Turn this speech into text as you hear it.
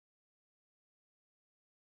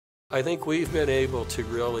I think we've been able to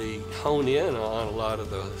really hone in on a lot of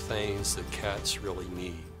the things that cats really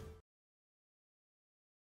need.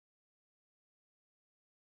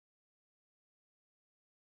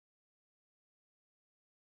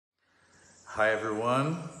 Hi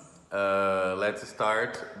everyone, let's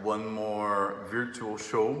start one more virtual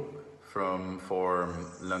show for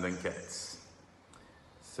London Cats.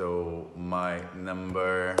 So my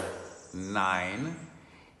number 9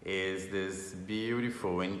 is this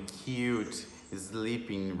beautiful and cute,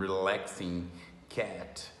 sleeping, relaxing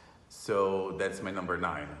cat. So that's my number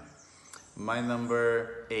 9. My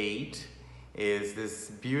number 8 is this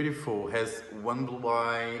beautiful, has one blue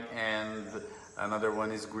eye and another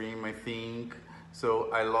one is green, I think. So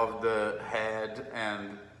I love the head,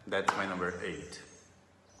 and that's my number 8.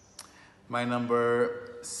 My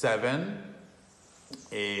number 7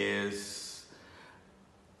 is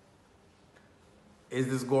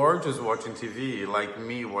this gorgeous watching TV, like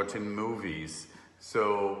me watching movies.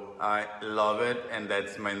 So I love it, and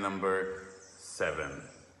that's my number 7.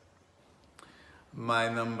 My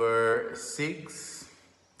number 6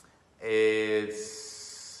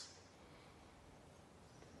 is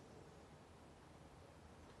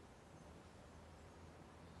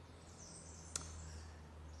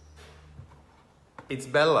it's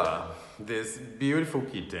Bella, this beautiful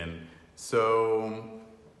kitten. So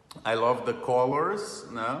I love the colors,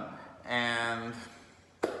 no? And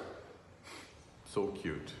so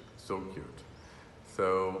cute, so cute.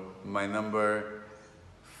 So my number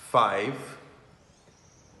 5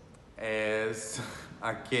 is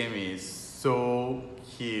Akemi, so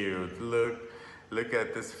cute. Look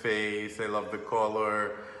at this face. I love the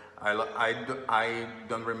color. I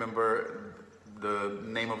don't remember the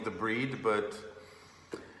name of the breed, but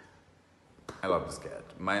I love this cat.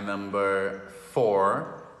 My number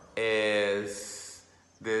 4 is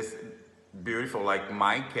this beautiful, like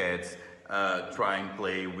my cats, try and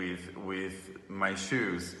play with my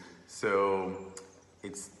shoes. So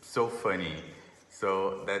it's so funny.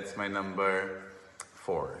 So that's my number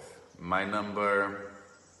 4. My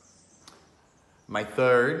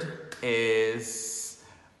third is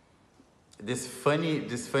this funny,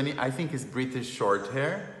 I think it's British short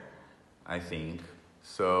hair, I think.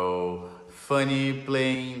 So funny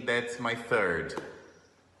playing, that's my third.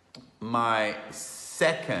 My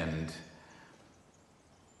second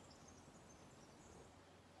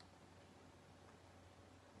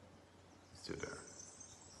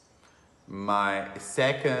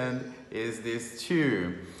is this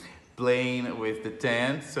two playing with the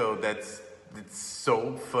tent. So it's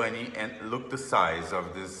so funny, and look the size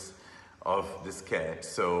of this cat.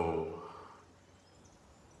 So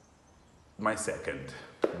my second,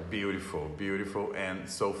 beautiful and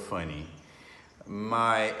so funny.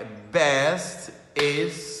 My best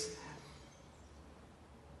is,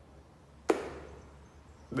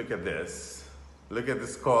 look at this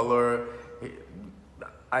color.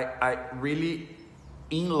 I really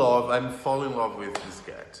I'm falling in love with this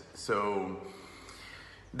cat. So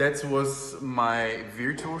that was my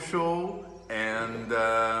virtual show, and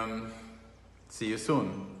see you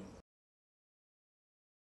soon.